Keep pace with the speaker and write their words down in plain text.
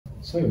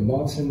So,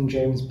 Martin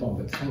James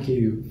Bartlett, thank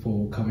you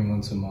for coming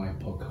onto my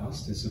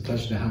podcast. It's a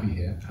pleasure to have you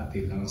here at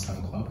the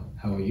Lansdowne Club.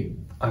 How are you?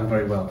 I'm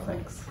very well,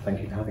 thanks. Thank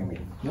you for having me.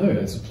 No,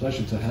 it's a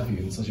pleasure to have you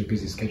in such a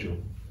busy schedule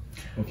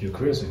of your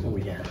career so far. Oh,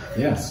 yeah.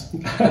 Yes.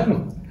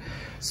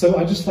 So,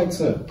 I'd just like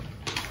to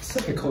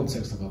set the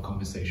context of our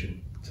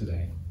conversation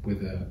today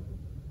with a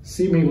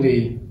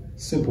seemingly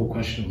simple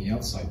question on the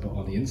outside, but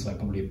on the inside,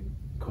 probably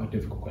quite a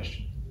difficult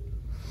question.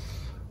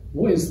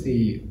 What is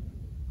the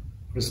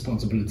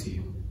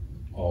responsibility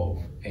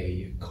of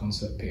a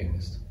concert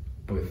pianist,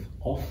 both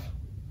off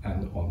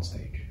and on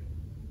stage?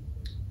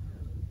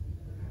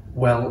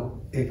 Well,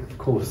 of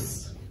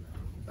course,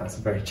 that's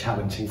a very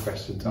challenging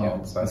question to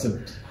answer. That's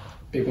a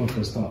big one for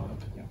a start.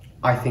 Yeah.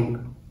 I think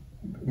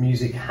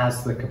music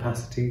has the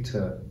capacity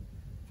to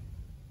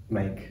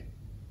make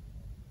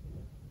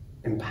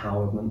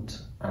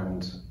empowerment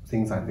and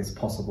things like this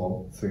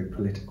possible through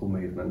political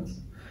movements.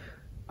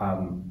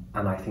 And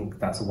I think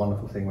that's a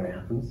wonderful thing when it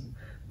happens.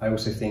 I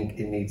also think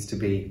it needs to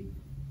be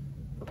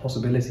a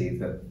possibility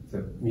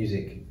that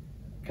music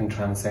can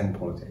transcend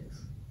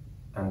politics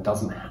and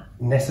doesn't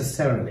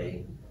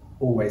necessarily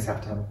always have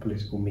to have a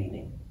political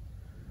meaning.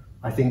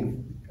 I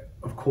think,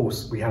 of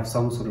course, we have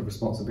some sort of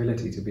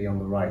responsibility to be on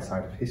the right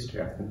side of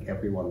history. I think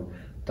everyone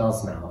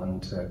does now,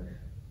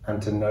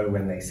 and to know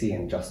when they see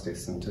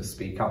injustice and to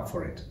speak up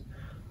for it.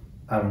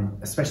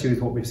 Especially with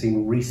what we've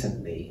seen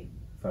recently,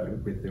 though,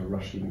 with the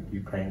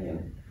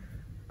Russian-Ukrainian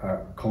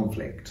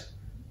conflict.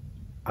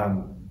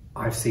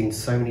 I've seen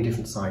so many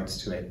different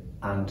sides to it,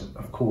 and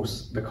of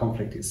course the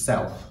conflict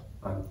itself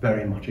I'm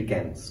very much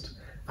against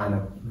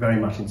and very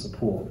much in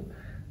support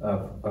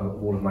of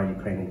all of my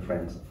Ukrainian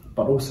friends,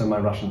 but also my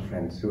Russian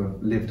friends who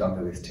have lived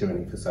under this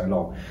tyranny for so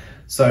long.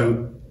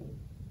 So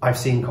I've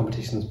seen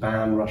competitions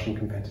ban Russian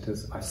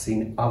competitors, I've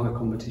seen other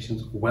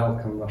competitions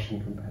welcome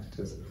Russian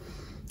competitors,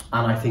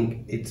 and I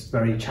think it's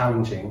very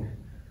challenging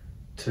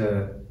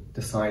to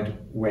decide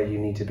where you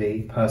need to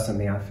be.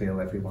 Personally, I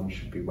feel everyone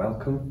should be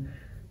welcome.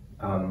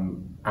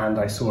 And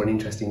I saw an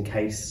interesting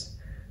case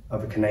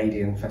of a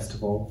Canadian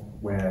festival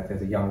where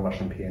there's a young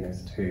Russian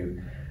pianist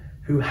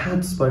who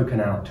had spoken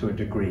out to a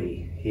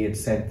degree. He had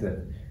said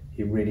that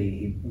he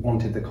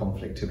wanted the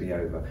conflict to be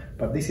over.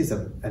 But this is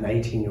an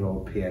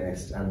 18-year-old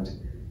pianist, and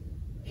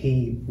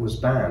he was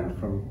banned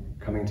from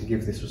coming to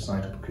give this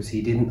recital because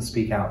he didn't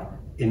speak out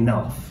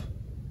enough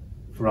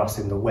for us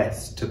in the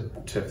West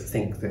to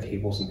think that he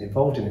wasn't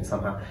involved in it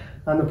somehow.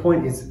 And the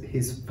point is,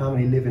 his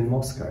family live in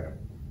Moscow.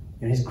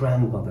 And his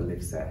grandmother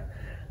lives there.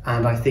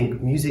 And I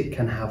think music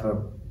can have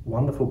a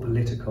wonderful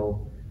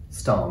political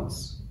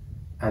stance,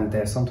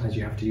 and sometimes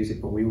you have to use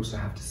it, but we also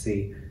have to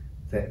see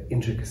the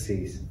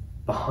intricacies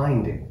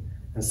behind it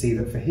and see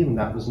that for him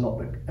that was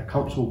not a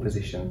comfortable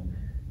position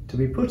to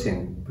be put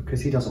in, because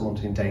he doesn't want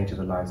to endanger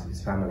the lives of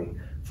his family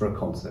for a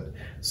concert.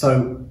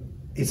 So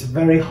it's a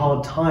very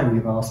hard time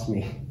you've asked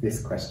me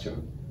this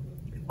question.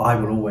 I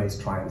will always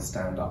try and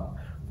stand up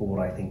for what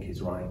I think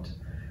is right,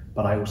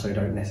 but I also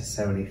don't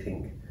necessarily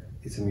think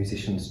it's a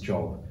musician's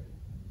job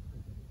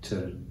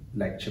to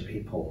lecture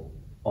people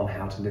on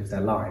how to live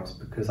their lives,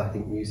 because I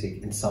think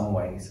music in some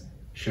ways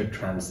should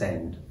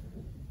transcend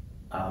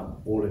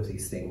all of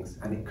these things,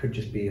 and it could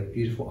just be a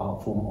beautiful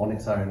art form on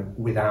its own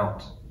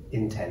without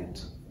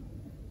intent.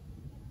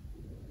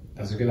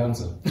 That's a good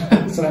answer.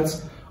 So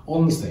that's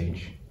on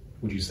stage,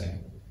 would you say?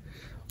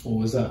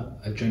 Or is that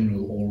a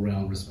general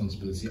all-round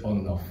responsibility on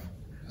and off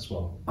as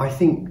well? I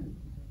think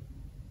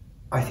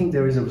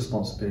there is a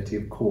responsibility,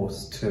 of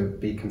course, to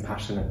be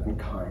compassionate and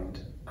kind,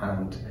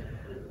 and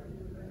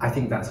I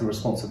think that's a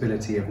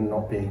responsibility of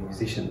not being a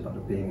musician, but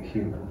of being a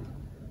human.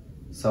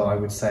 So I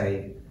would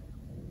say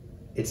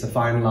it's a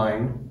fine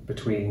line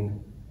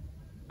between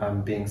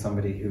being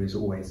somebody who is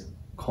always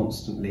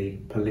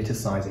constantly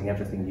politicising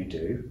everything you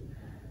do,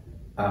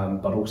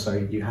 but also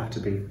you have to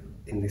be,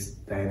 in this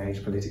day and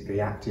age, politically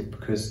active,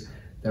 because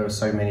there are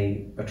so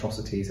many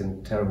atrocities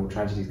and terrible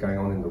tragedies going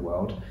on in the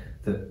world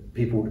that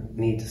people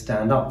need to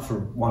stand up for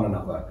one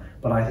another.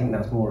 But I think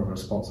that's more of a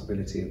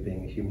responsibility of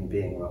being a human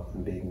being rather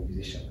than being a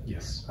musician.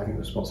 Yes. I think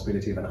the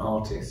responsibility of an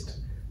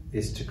artist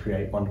is to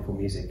create wonderful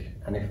music,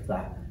 and if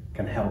that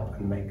can help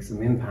and make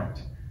some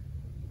impact,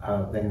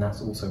 then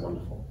that's also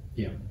wonderful.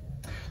 Yeah.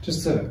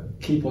 Just to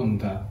keep on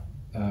that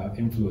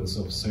influence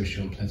of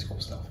social and political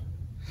stuff,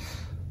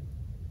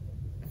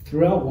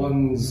 throughout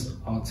one's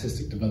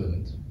artistic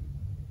development,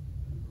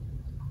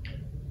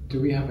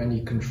 do we have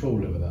any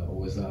control over that,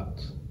 or is that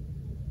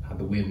at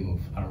the whim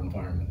of our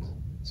environment?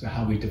 So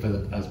how we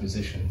develop as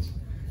musicians,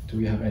 do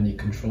we have any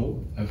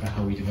control over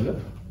how we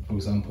develop? For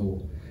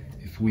example,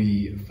 if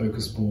we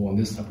focus more on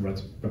this type of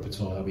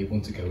repertoire that we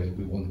want to go in,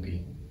 we want to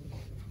be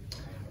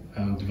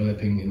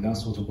developing in that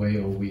sort of way,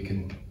 or we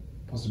can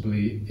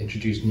possibly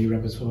introduce new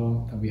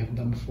repertoire that we haven't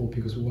done before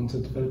because we want to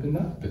develop in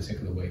that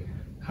particular way.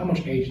 How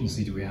much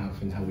agency do we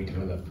have in how we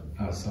develop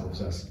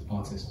ourselves as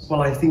artists?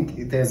 Well, I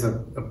think there's a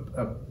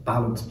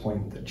balance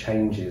point that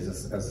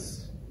changes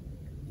as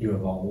you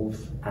evolve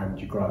and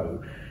you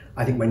grow.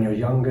 I think when you're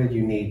younger,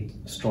 you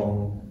need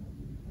strong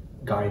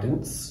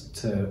guidance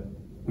to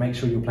make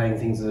sure you're playing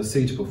things that are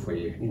suitable for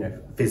you, you know,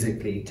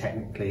 physically,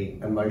 technically,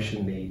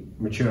 emotionally,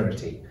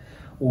 maturity.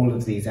 All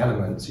of these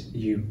elements,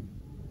 you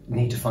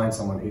need to find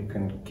someone who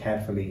can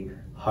carefully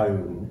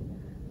hone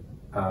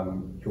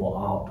your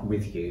art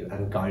with you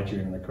and guide you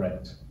in the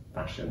correct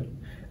fashion.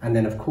 And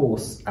then of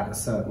course, at a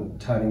certain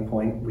turning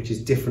point, which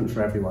is different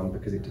for everyone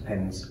because it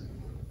depends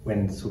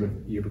when sort of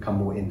you become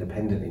more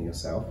independent in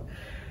yourself,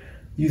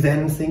 you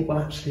then think, well,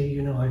 actually,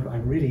 you know, I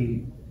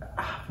really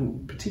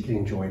haven't particularly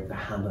enjoyed the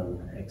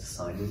Hammond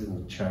exercises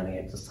and the churning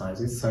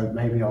exercises, so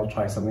maybe I'll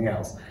try something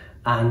else.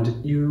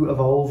 And you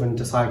evolve and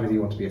decide whether you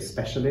want to be a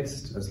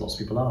specialist, as lots of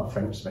people are,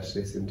 French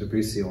specialists in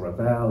Debussy or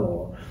Ravel,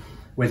 or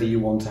whether you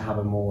want to have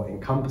a more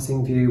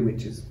encompassing view,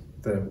 which is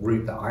the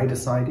route that I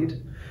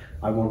decided.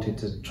 I wanted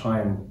to try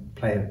and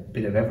play a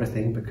bit of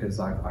everything because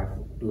I've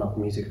loved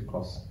music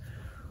across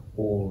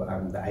all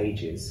the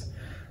ages.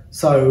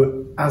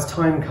 So as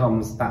time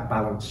comes, that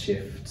balance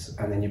shifts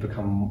and then you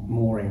become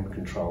more in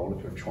control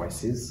of your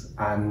choices.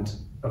 And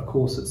of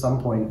course, at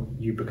some point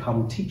you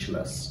become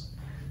teacherless.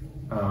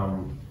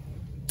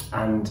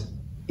 And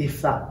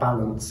if that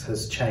balance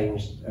has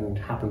changed and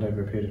happened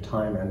over a period of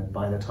time, and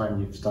by the time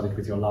you've studied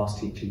with your last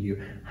teacher,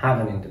 you have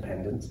an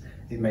independence,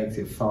 it makes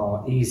it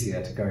far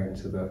easier to go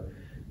into the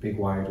big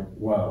wide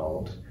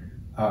world,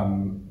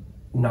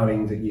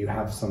 knowing that you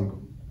have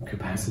some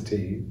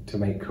capacity to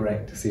make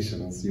correct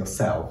decisions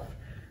yourself.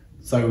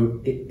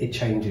 So it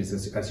changes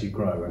as you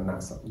grow, and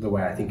that's the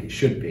way I think it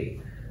should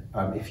be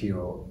if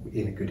you're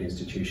in a good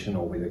institution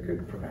or with a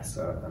good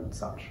professor and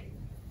such.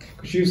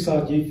 Because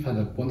you've had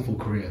a wonderful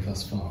career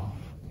thus far.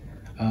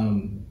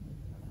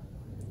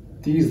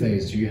 These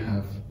days, do you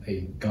have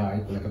a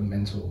guide, like a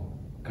mentor,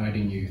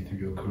 guiding you through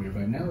your career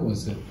right now, or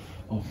is it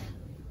off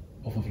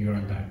of your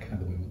own back at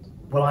the moment?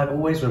 Well, I've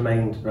always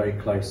remained very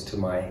close to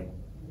my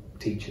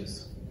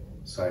teachers.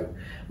 So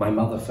my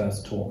mother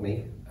first taught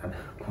me, and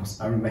of course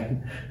I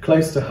remain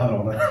close to her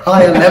on a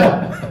higher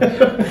level.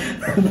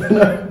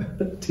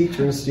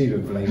 Teacher and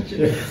student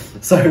relationship.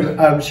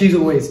 So she's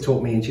always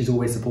taught me and she's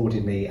always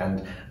supported me,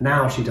 and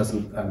now she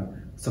doesn't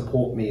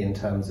support me in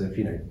terms of,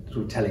 you know,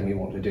 sort of telling me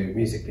what to do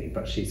musically,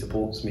 but she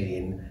supports me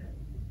in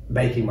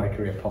making my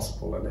career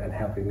possible and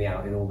helping me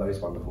out in all those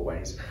wonderful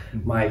ways.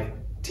 Mm-hmm. My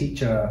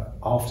teacher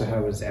after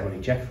her was Emily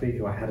Jeffrey,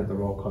 who I had at the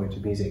Royal College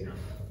of Music,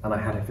 and I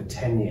had her for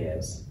 10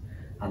 years,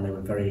 and they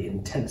were very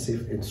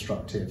intensive,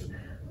 instructive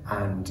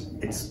and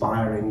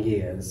inspiring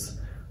years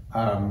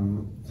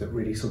that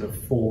really sort of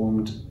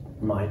formed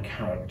my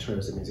character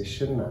as a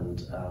musician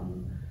and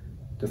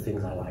the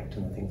things I liked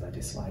and the things I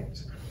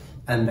disliked.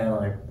 And then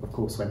I, of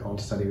course, went on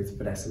to study with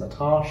Vanessa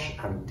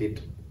Latache and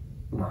did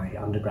my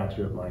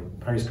undergraduate, my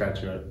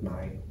postgraduate,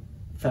 my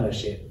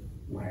fellowship,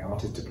 my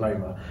artist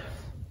diploma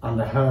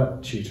under her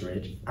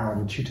tutelage,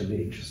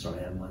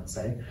 sorry, I might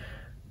say.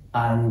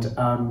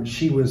 And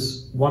she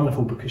was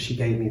wonderful because she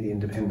gave me the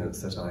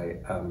independence that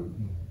I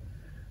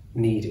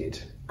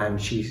needed,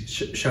 and she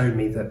showed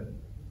me that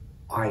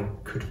I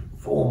could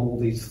form all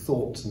these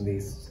thoughts and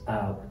these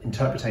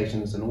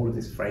interpretations and all of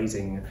this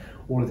phrasing,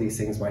 all of these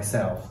things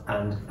myself.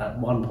 And at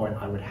one point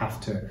I would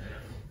have to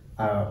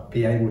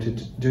be able to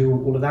do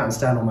all of that and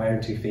stand on my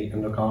own 2 feet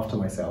and look after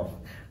myself.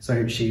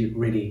 So she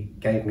really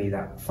gave me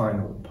that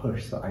final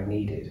push that I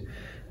needed.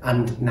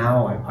 And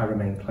now I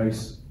remain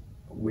close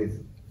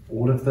with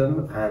all of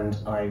them. And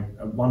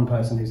one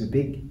person who's a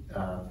big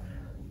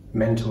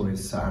mentor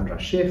is Sir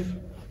Andrés Schiff,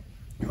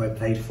 who I've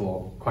played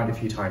for quite a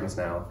few times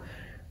now.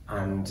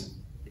 And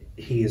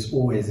he has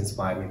always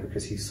inspired me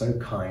because he's so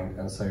kind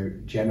and so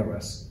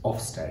generous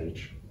off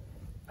stage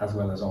as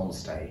well as on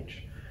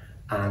stage.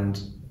 And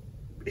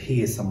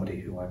he is somebody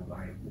who I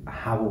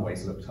have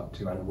always looked up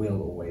to and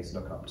will always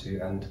look up to.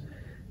 And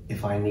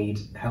if I need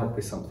help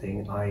with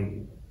something,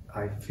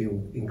 I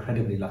feel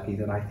incredibly lucky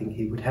that I think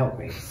he would help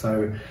me.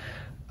 So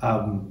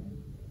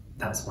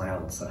that's my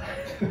answer.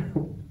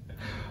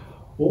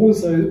 What were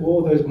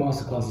those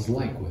masterclasses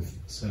like with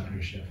Sir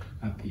Andrés Schiff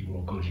at the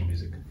Royal College of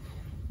Music?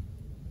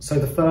 So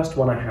the first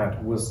one I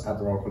had was at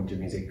the Royal College of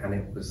Music, and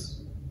it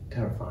was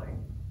terrifying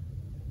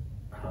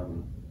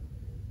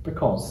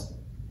because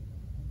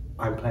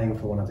I'm playing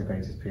for one of the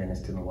greatest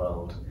pianists in the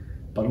world,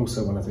 but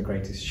also one of the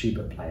greatest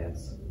Schubert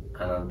players,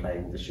 and I'm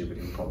playing the Schubert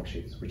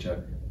Impromptus, which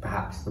are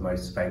perhaps the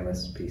most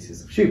famous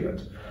pieces of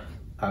Schubert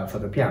for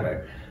the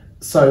piano.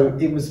 So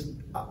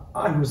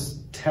I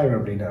was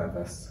terribly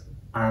nervous,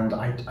 and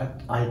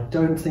I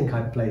don't think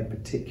I played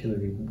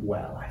particularly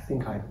well. I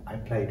think I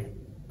played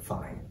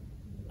fine.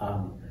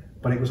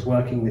 But it was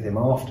working with him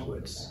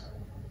afterwards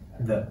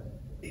that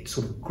it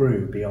sort of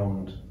grew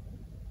beyond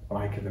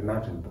what I could have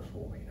imagined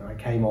before. You know, I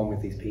came on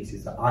with these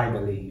pieces that I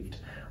believed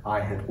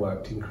I had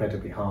worked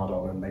incredibly hard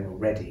on, and they were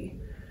ready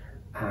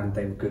and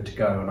they were good to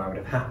go, and I would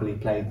have happily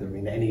played them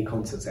in any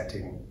concert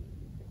setting.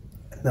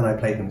 And then I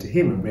played them to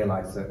him and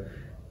realised that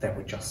there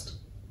were just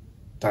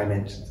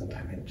dimensions and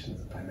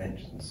dimensions and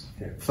dimensions,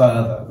 you know,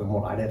 further than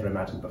what I'd ever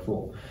imagined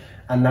before.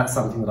 And that's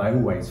something that I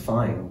always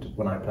find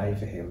when I play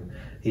for him.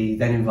 He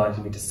then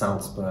invited me to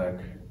Salzburg,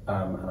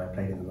 and I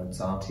played in the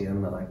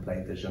Mozarteum, and I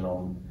played the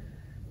Genome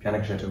piano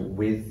concerto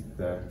with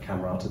the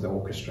camerata, the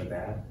orchestra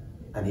there,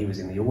 and he was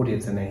in the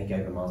audience, and then he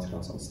gave a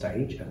masterclass on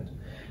stage, and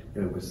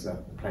it was a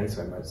place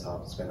where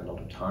Mozart spent a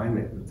lot of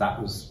time.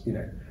 That was, you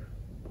know,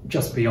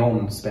 just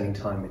beyond spending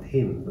time with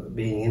him, but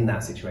being in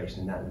that situation,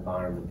 in that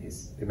environment,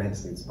 is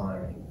immensely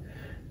inspiring.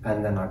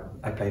 And then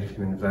I played with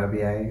him in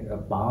Verbier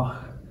at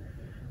Bach,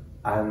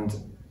 and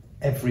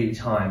every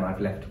time I've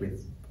left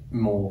with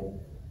more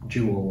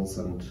jewels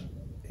and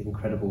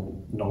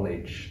incredible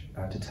knowledge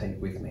to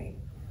take with me.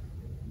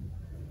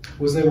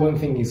 Was there one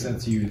thing he said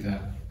to you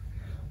that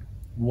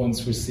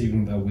once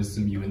receiving that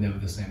wisdom you were never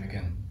the same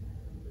again?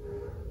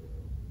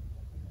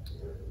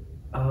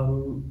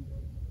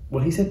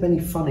 Well, he said many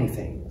funny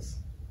things.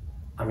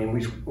 I mean,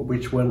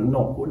 which were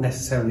not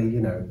necessarily, you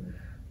know,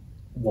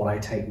 what I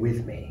take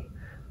with me,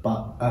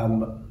 but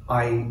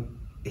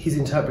his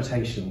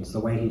interpretations, the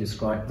way he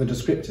described, the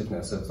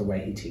descriptiveness of the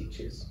way he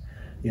teaches,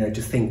 you know,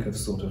 to think of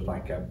sort of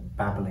like a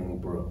babbling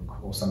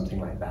brook or something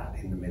like that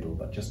in the middle,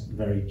 but just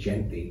very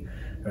gently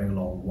going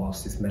along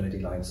whilst this melody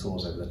line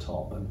soars over the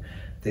top, and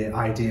the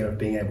idea of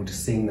being able to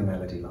sing the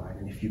melody line,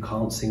 and if you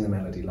can't sing the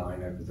melody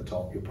line over the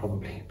top, you're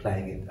probably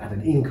playing it at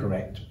an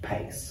incorrect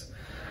pace.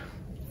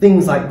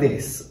 Things like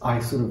this I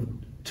sort of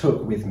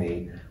took with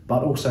me,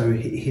 but also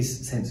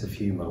his sense of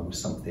humour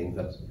was something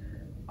that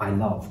I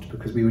loved,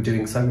 because we were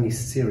doing so many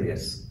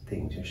serious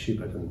things. You know,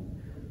 Schubert and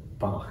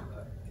Bach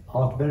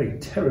are very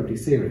terribly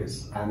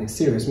serious, and it's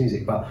serious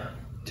music, but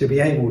to be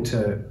able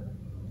to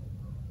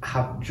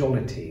have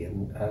jollity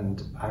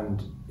and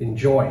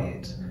enjoy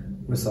it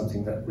was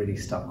something that really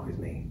stuck with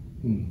me.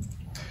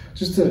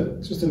 Just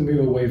to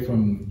move away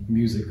from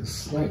music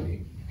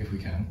slightly, if we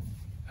can.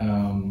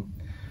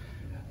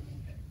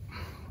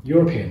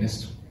 You're a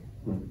pianist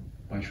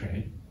by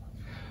trade.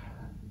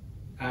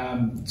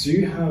 Do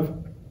you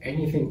have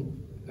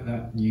anything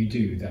that you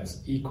do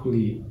that's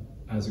equally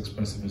as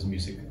expressive as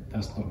music,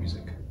 that's not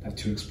music, that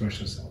to express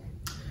yourself?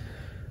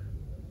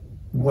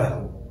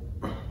 Well,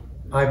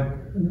 I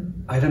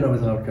don't know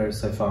whether I would go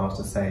so far as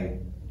to say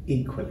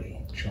equally.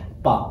 Sure.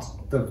 But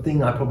the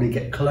thing I probably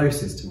get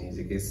closest to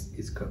music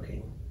is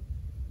cooking.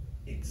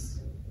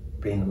 It's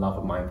been a love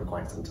of mine for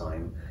quite some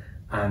time,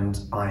 and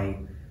I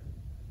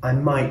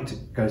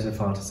might go so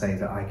far to say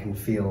that I can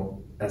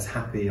feel as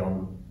happy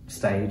on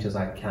stage as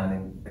I can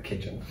in a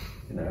kitchen,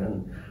 you know,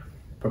 and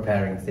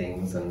preparing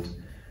things, and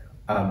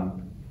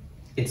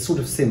it's sort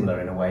of similar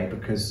in a way,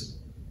 because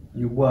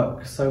you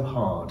work so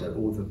hard at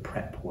all the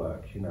prep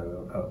work, you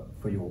know,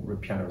 for your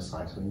piano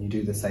recital, and you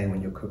do the same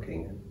when you're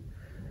cooking, and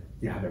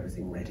you have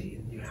everything ready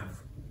and you have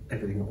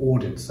everything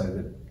ordered so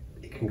that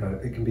it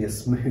can be a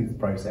smooth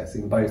process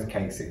in both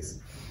cases.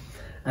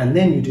 And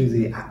then you do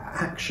the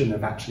action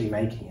of actually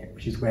making it,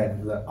 which is where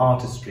the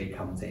artistry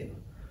comes in.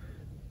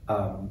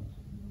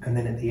 And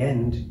then at the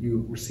end,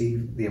 you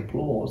receive the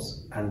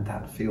applause, and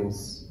that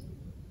feels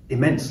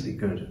immensely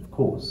good, of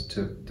course,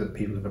 that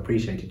people have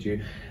appreciated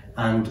you.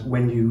 And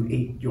when you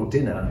eat your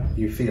dinner,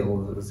 you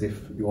feel as if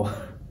you're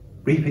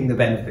reaping the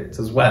benefits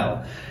as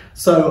well.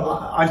 So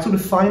I sort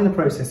of find the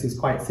process is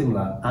quite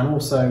similar, and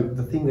also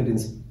the thing that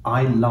is,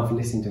 I love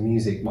listening to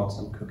music whilst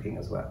I'm cooking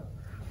as well.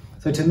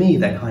 So to me,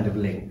 they're kind of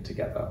linked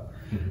together.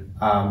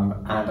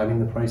 And I'm in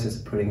the process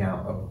of putting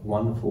out a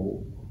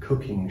wonderful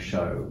cooking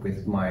show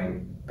with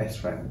my best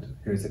friend,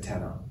 who is a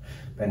tenor,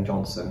 Ben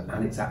Johnson,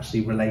 and it's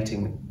actually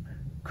relating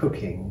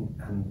cooking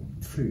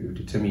and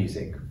food to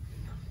music.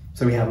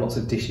 So we have lots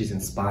of dishes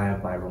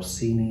inspired by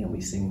Rossini, and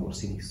we sing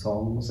Rossini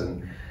songs,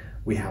 and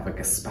we have a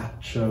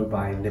gazpacho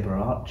by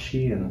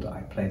Liberace, and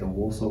I play the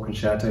Warsaw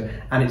Concerto,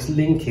 and it's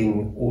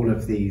linking all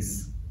of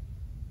these,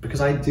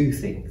 because I do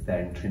think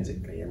they're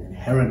intrinsically and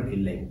inherently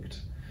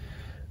linked.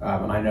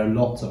 And I know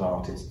lots of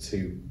artists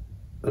who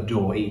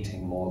adore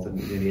eating more than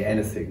really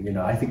anything. You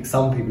know, I think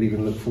some people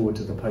even look forward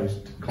to the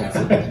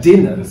post-concert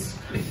dinners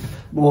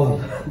more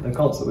than the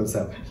concert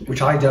themselves,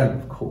 which I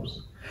don't, of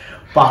course.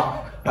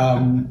 But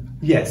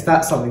yes,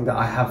 that's something that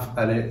I have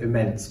an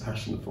immense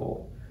passion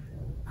for,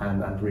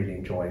 and really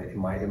enjoy it in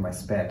my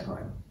spare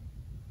time.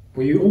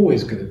 Were you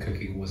always good at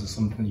cooking, or was it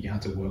something you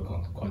had to work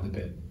on quite a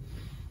bit?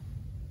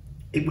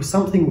 It was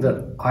something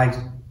that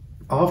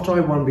after I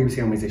won BBC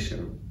Young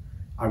Musician,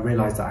 I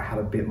realised that I had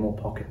a bit more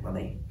pocket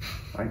money,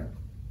 right?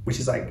 Which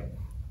is like,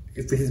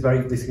 this is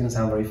going to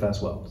sound very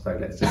first world, so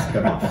let's just go.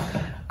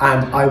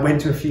 And I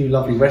went to a few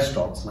lovely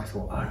restaurants, and I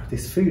thought, oh,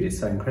 this food is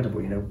so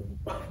incredible, you know,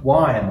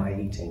 why am I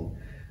eating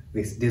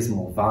this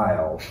dismal,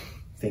 vile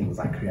things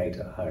I create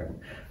at home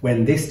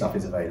when this stuff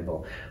is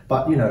available?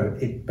 But, you know,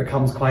 it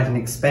becomes quite an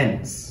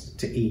expense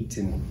to eat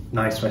in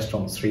nice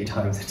restaurants 3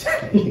 times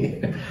a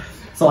day.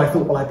 So I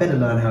thought, well, I better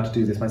learn how to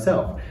do this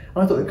myself.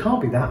 And I thought, it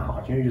can't be that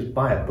hard. You know, you just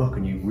buy a book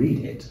and you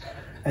read it,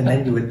 and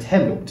then you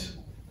attempt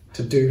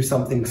to do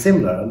something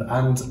similar.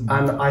 And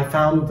I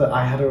found that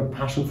I had a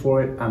passion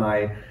for it, and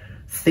I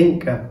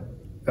think a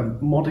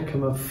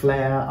modicum of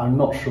flair, I'm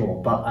not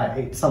sure, but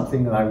it's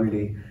something that I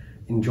really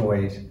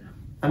enjoyed.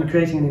 And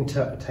creating an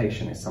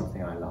interpretation is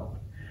something I love.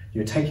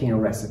 You're taking a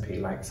recipe,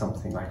 like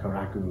something like a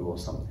ragu or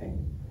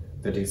something,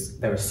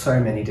 there are so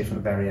many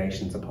different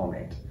variations upon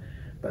it,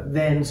 but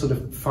then sort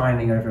of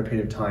finding over a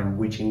period of time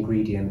which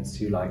ingredients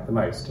you like the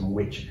most and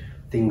which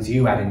things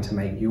you add in to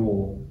make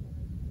your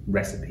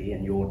recipe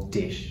and your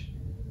dish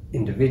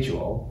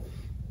individual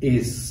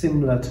is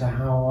similar to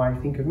how I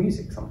think of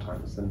music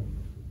sometimes. And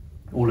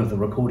all of the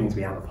recordings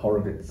we have of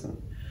Horowitz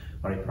and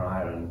Murray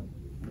Pryor and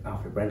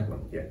Alfred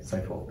Brenneman, yeah,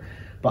 so forth.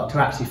 But to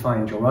actually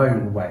find your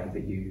own way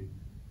that you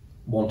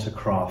want to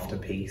craft a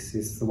piece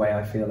is the way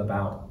I feel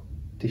about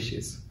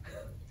dishes.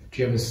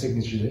 Do you have a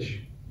signature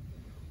dish?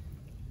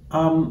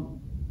 Well,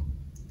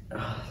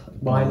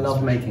 I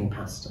love making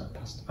pasta.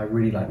 I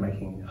really like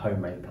making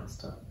homemade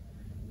pasta,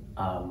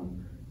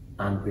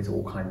 and with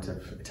all kinds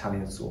of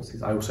Italian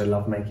sauces. I also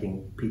love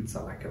making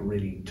pizza, like a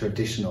really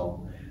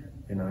traditional,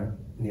 you know,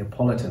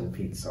 Neapolitan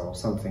pizza or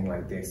something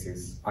like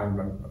this.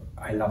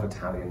 I love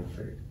Italian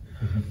food.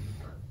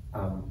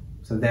 Mm-hmm.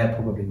 So they're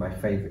probably my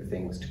favourite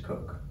things to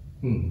cook.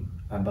 Mm.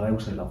 But I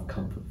also love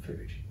comfort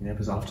food, you know,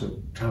 because after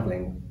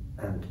travelling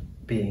and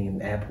being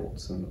in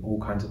airports and all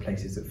kinds of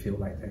places that feel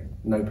like they've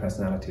no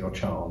personality or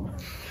charm,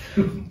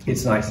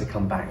 it's nice to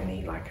come back and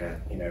eat like a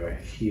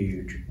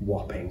huge,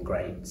 whopping,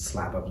 great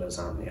slab of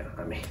lasagna.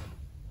 I mean,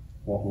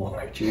 what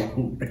more do you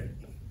want?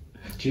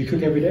 Do you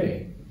cook every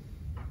day?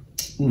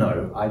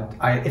 No,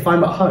 if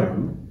I'm at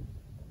home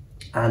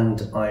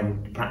and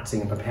I'm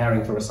practicing and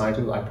preparing for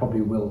recitals, I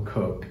probably will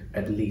cook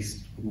at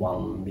least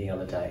one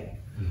meal a day.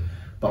 Mm.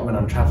 But when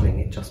I'm travelling,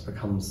 it just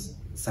becomes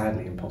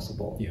sadly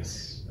impossible.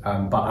 Yes.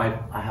 But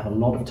I have a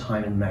lot of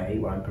time in May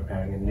where I'm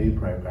preparing a new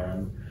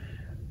programme,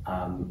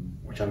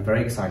 which I'm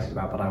very excited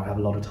about, but I'll have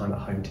a lot of time at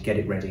home to get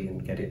it ready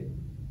and get it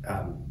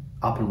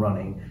up and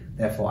running.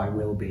 Therefore, I've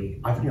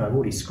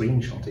already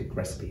screenshotted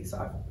recipes that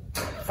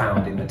I've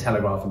found in the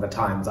Telegraph and the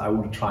Times that I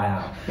want to try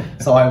out.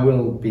 So I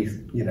will be,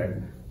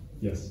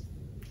 yes,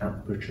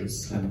 at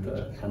butchers and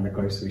the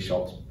grocery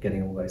shops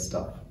getting all those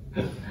stuff.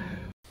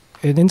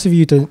 In an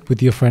interview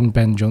with your friend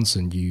Ben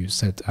Johnson, you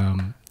said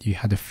you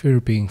had a fear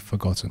of being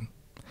forgotten.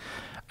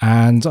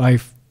 And I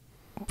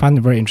found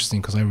it very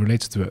interesting because I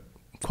related to it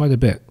quite a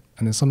bit.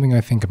 And it's something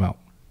I think about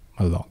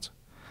a lot.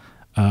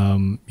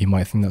 You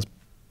might think that's a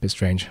bit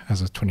strange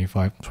as a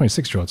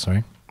 26-year-old,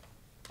 sorry.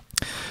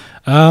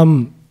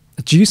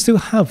 Do you still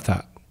have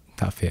that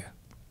fear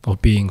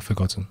of being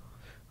forgotten?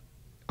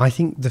 I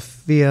think the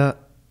fear,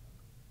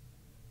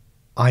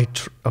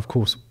 of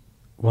course,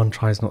 one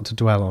tries not to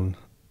dwell on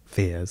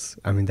fears.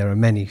 I mean, there are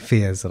many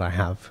fears that I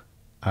have.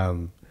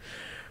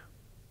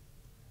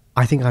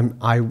 I think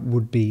I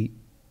would be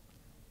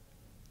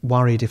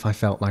worried if I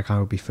felt like I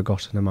would be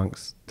forgotten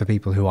amongst the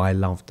people who I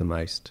loved the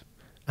most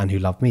and who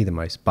loved me the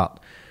most. But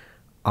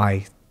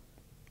I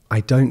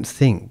don't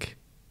think,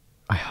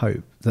 I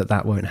hope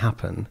that won't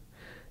happen.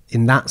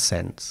 In that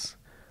sense,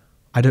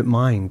 I don't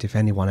mind if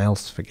anyone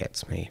else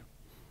forgets me,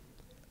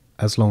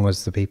 as long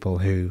as the people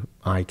who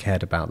I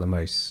cared about the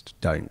most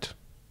don't,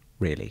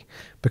 really.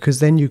 Because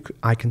then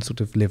I can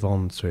sort of live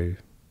on through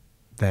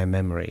their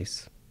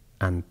memories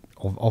and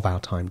of our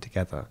time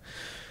together.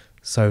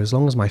 So as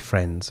long as my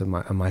friends and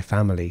my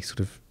family sort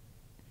of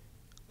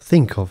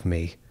think of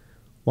me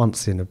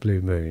once in a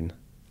blue moon,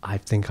 I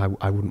think I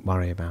wouldn't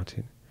worry about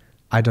it.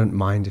 I don't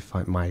mind if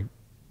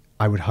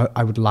I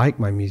would like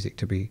my music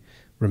to be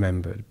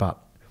remembered, but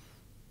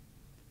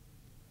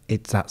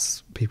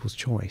that's people's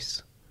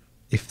choice.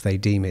 If they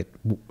deem it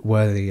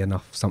worthy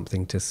enough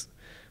something to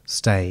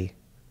stay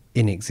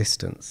in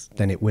existence,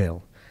 then it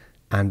will.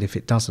 And if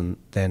it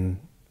doesn't, then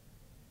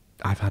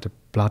I've had a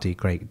bloody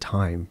great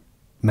time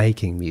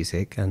making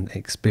music and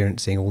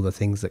experiencing all the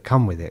things that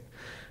come with it.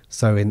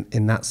 So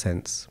in that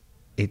sense,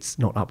 it's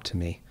not up to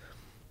me.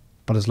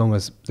 But as long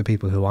as the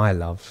people who I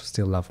love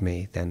still love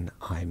me, then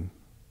I'm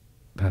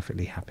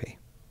perfectly happy.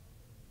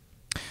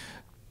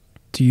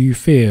 Do you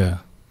fear,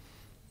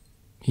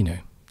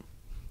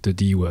 the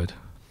D word,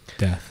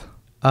 death?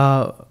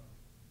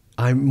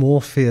 I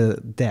more fear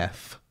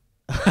death.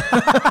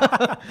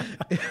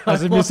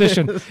 As a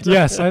musician,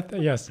 yes,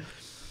 yes.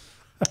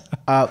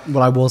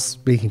 Well, I was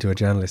speaking to a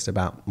journalist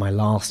about my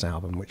last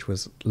album, which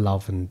was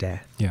Love and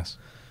Death. Yes.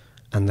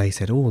 And they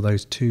said,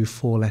 those 2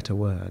 4-letter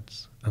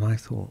words. And I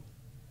thought...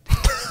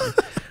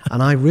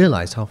 and I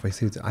realised halfway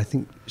through that I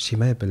think she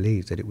may have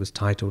believed that it was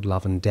titled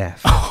Love and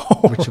Death,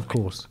 which, of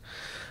course...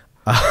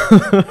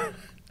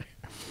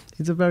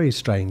 it's a very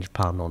strange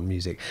pun on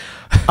music.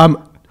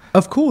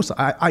 Of course,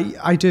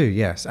 I do,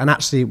 yes. And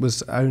actually, it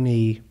was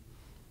only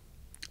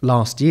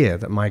last year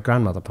that my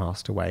grandmother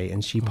passed away,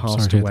 and she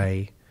passed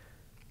away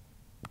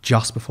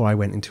just before I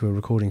went into a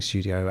recording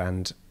studio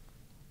and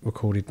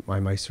recorded my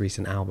most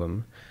recent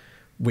album,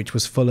 which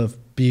was full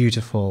of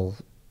beautiful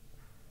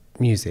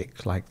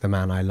music like The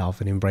Man I Love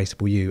and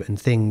Embraceable You, and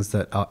things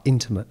that are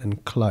intimate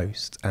and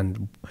close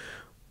and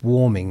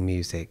warming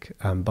music.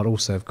 But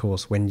also, of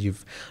course, when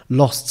you've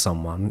lost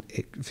someone,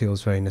 it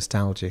feels very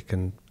nostalgic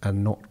and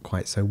not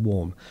quite so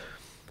warm.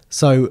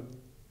 So,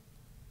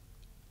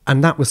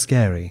 and that was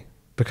scary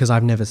because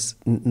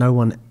no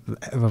one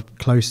ever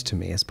close to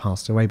me has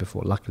passed away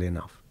before, luckily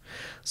enough.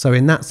 So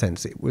in that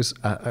sense, it was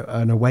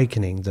an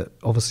awakening that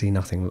obviously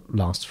nothing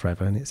lasts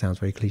forever, and it sounds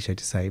very cliche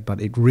to say,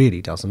 but it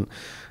really doesn't.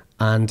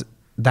 And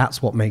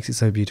that's what makes it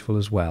so beautiful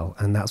as well,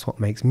 and that's what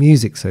makes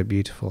music so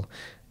beautiful,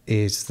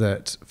 is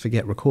that,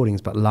 forget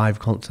recordings, but live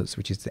concerts,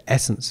 which is the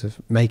essence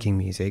of making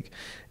music,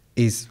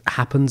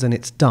 happens and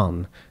it's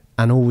done,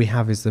 and all we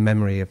have is the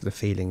memory of the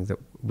feeling that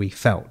we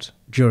felt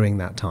during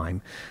that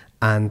time.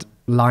 And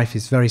life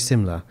is very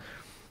similar,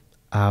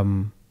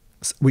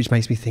 which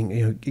makes me think,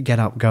 you know, get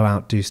up, go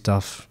out, do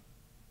stuff,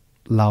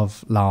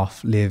 love,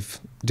 laugh, live,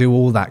 do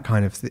all that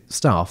kind of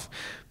stuff,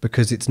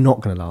 because it's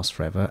not going to last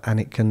forever, and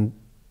it can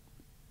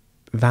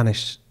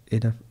vanish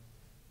in a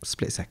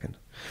split second.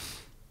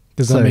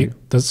 Does that make...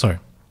 sorry.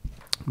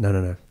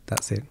 No,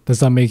 that's it. Does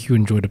that make you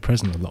enjoy the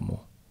present a lot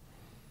more?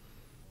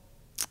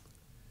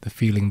 The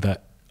feeling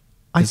that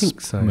I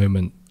think so.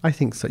 Moment... I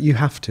think so. You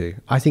have to.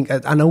 I think,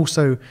 and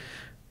also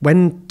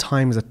when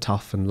times are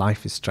tough and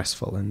life is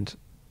stressful, and,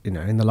 you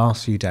know, in the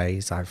last few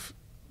days I've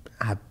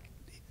had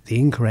the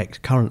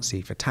incorrect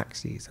currency for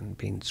taxis and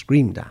been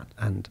screamed at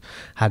and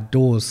had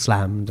doors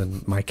slammed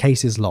and my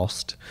case is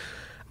lost,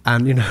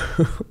 and, you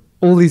know,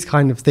 all these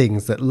kind of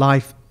things that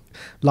life,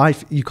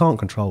 you can't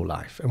control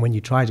life, and when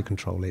you try to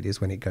control it is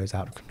when it goes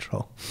out of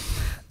control.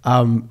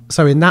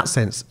 So in that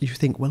sense, you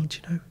think, well, do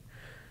you know,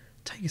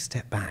 take a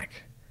step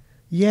back.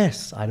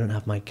 Yes, I don't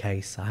have my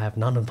case. I have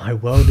none of my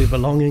worldly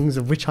belongings,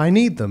 of which I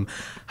need them.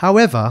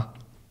 However,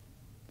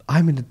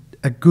 I'm in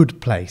a good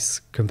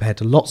place compared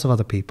to lots of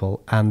other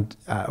people, and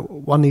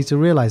one needs to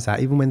realise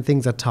that even when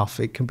things are tough,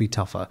 it can be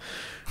tougher.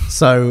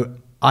 So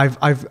I've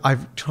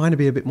trying to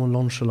be a bit more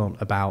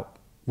nonchalant about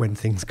when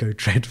things go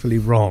dreadfully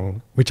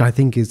wrong, which I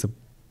think is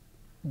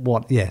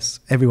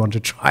yes, everyone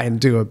should try and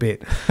do a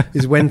bit,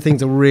 is when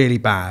things are really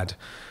bad,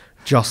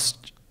 just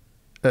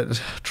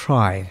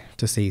try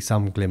to see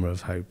some glimmer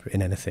of hope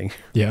in anything.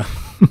 Yeah.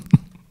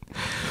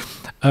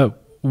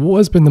 What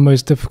has been the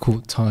most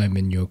difficult time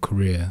in your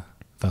career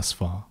thus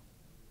far?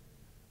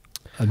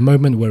 A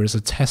moment where it's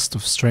a test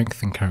of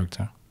strength and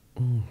character.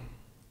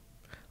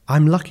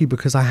 I'm lucky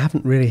because I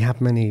haven't really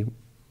had many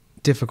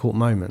difficult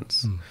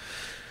moments.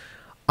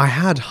 I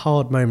had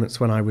hard moments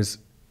when I was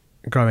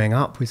growing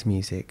up with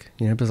music,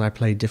 you know, because I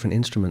played different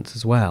instruments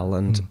as well,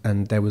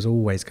 and there was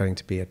always going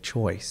to be a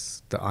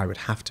choice that I would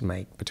have to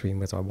make between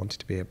whether I wanted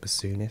to be a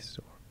bassoonist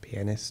or a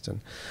pianist,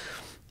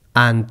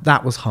 and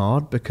that was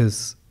hard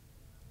because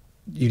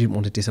you didn't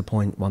want to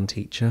disappoint one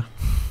teacher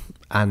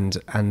and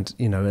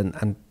you know,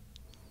 and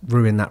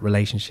ruin that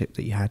relationship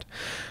that you had.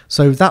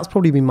 So that's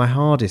probably been my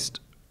hardest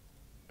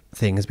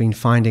thing, has been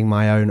finding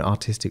my own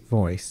artistic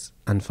voice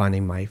and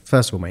finding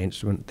first of all my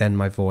instrument, then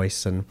my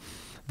voice, and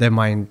then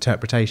my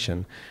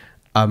interpretation.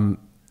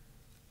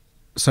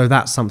 So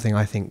that's something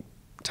I think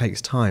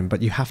takes time,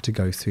 but you have to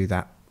go through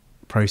that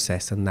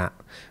process and that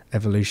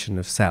evolution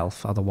of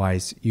self,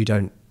 otherwise you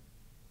don't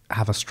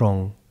have a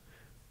strong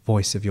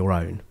voice of your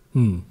own.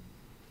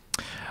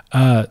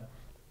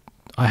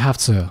 I have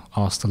to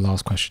ask the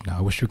last question now.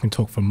 I wish we can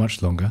talk for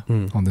much longer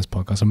on this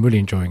podcast. I'm really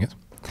enjoying it.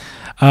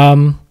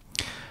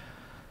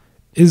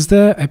 Is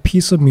there a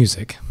piece of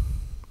music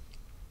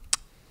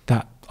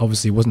that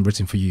obviously wasn't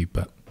written for you,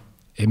 but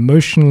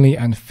emotionally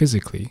and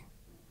physically,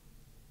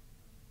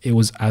 it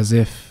was as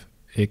if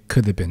it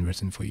could have been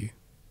written for you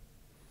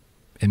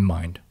in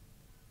mind?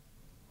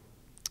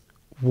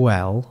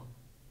 Well,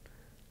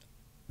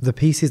 the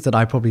pieces that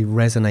I probably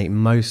resonate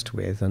most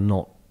with are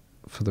not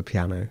for the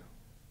piano.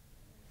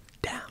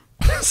 Damn.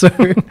 So,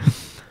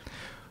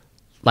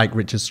 like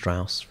Richard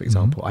Strauss, for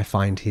example, I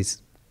find his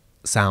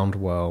sound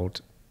world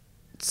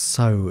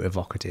so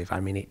evocative. I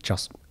mean, it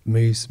just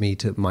moves me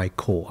to my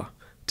core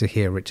to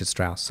hear Richard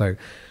Strauss. So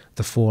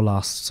the four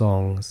last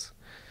songs,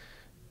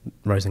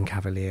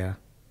 Rosenkavalier,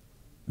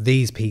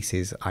 these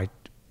pieces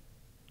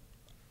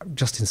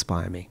just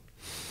inspire me.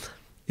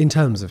 In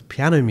terms of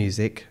piano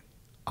music,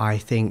 I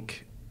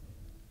think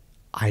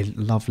I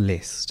love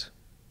Liszt.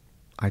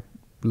 I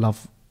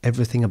love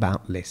everything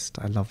about Liszt.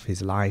 I love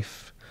his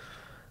life.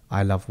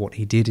 I love what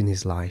he did in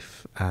his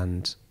life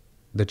and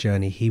the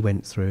journey he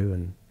went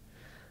through,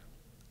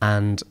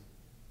 and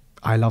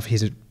I love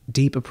his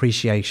deep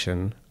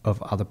appreciation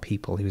of other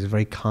people. He was a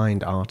very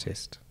kind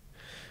artist,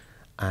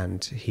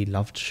 and he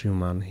loved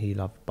Schumann, he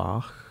loved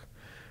Bach,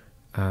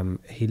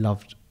 he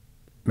loved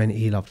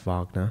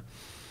Wagner,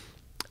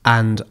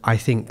 and I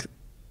think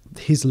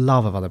his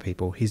love of other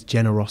people, his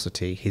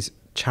generosity, his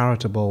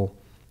charitable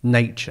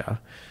nature,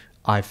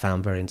 I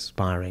found very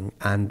inspiring.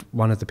 And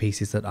one of the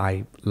pieces that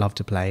I love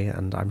to play,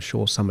 and I'm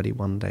sure somebody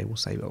one day will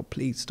say, "Well,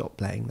 please stop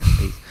playing that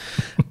piece,"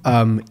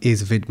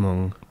 is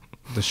Widmung,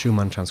 the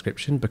Schumann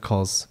transcription,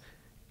 because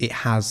it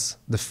has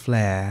the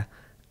flair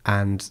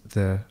and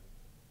the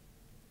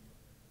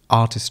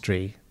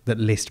artistry that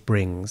Liszt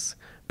brings,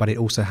 but it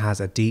also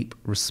has a deep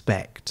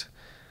respect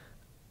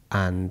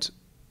and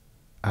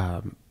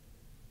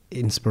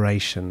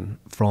inspiration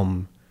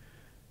from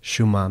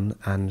Schumann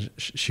and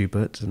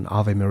Schubert and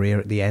Ave Maria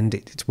at the end.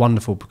 It's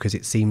wonderful because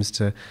it seems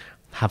to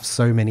have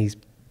so many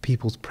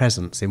people's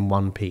presence in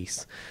one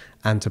piece,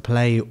 and to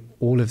play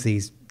all of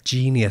these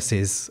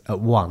geniuses at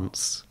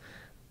once,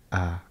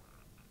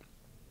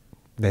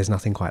 there's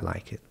nothing quite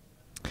like it.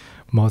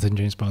 Martin,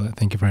 James Bartlett,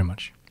 thank you very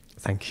much.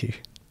 Thank you.